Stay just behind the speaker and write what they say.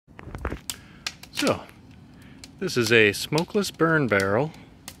So, this is a smokeless burn barrel,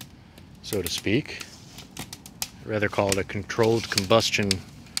 so to speak. I'd rather call it a controlled combustion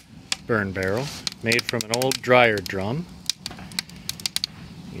burn barrel, made from an old dryer drum.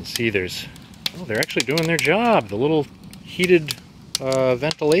 You can see they're actually doing their job. The little heated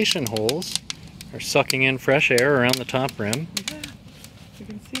ventilation holes are sucking in fresh air around the top rim. Yeah, you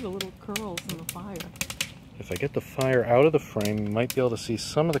can see the little curls in the fire. If I get the fire out of the frame, you might be able to see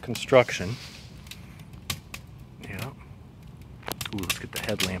some of the construction. Yeah. Ooh, let's get the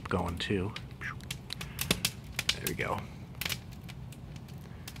headlamp going too. There we go.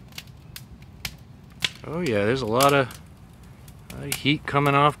 Oh yeah, there's a lot of heat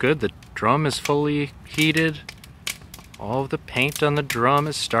coming off good. The drum is fully heated. All of the paint on the drum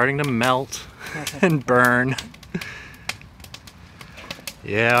is starting to melt and burn.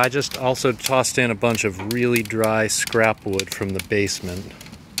 Yeah, I just also tossed in a bunch of really dry scrap wood from the basement.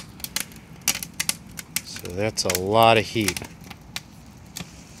 So that's a lot of heat.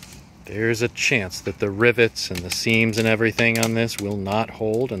 There's a chance that the rivets and the seams and everything on this will not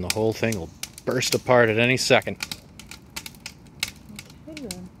hold, and the whole thing will burst apart at any second. Okay,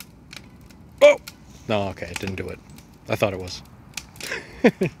 then. Oh! No, okay, it didn't do it. I thought it was.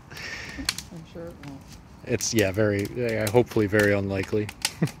 I'm sure it won't. It's, yeah, hopefully very unlikely.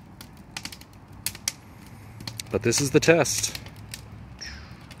 But this is the test.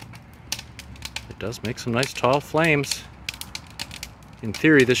 It does make some nice tall flames. In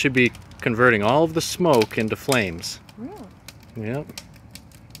theory, this should be converting all of the smoke into flames. Really? Yep.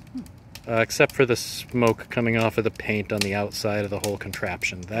 Except for the smoke coming off of the paint on the outside of the whole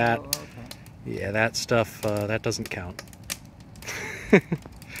contraption. That, oh, okay. Yeah, that stuff, that doesn't count.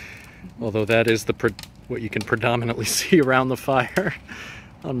 Although that is what you can predominantly see around the fire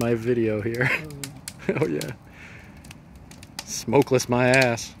on my video here. Oh, yeah. Oh yeah. Smokeless my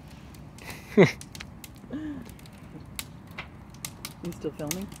ass. You still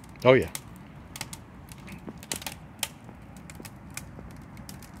filming? Oh yeah.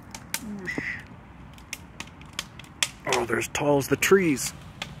 Oh, they're as tall as the trees.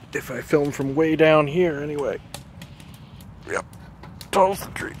 If I film from way down here, anyway. Yep. Tall as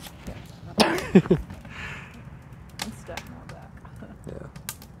the trees. I'm stacking all back. Yeah.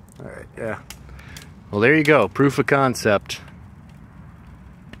 Alright, yeah. Well, there you go. Proof of concept.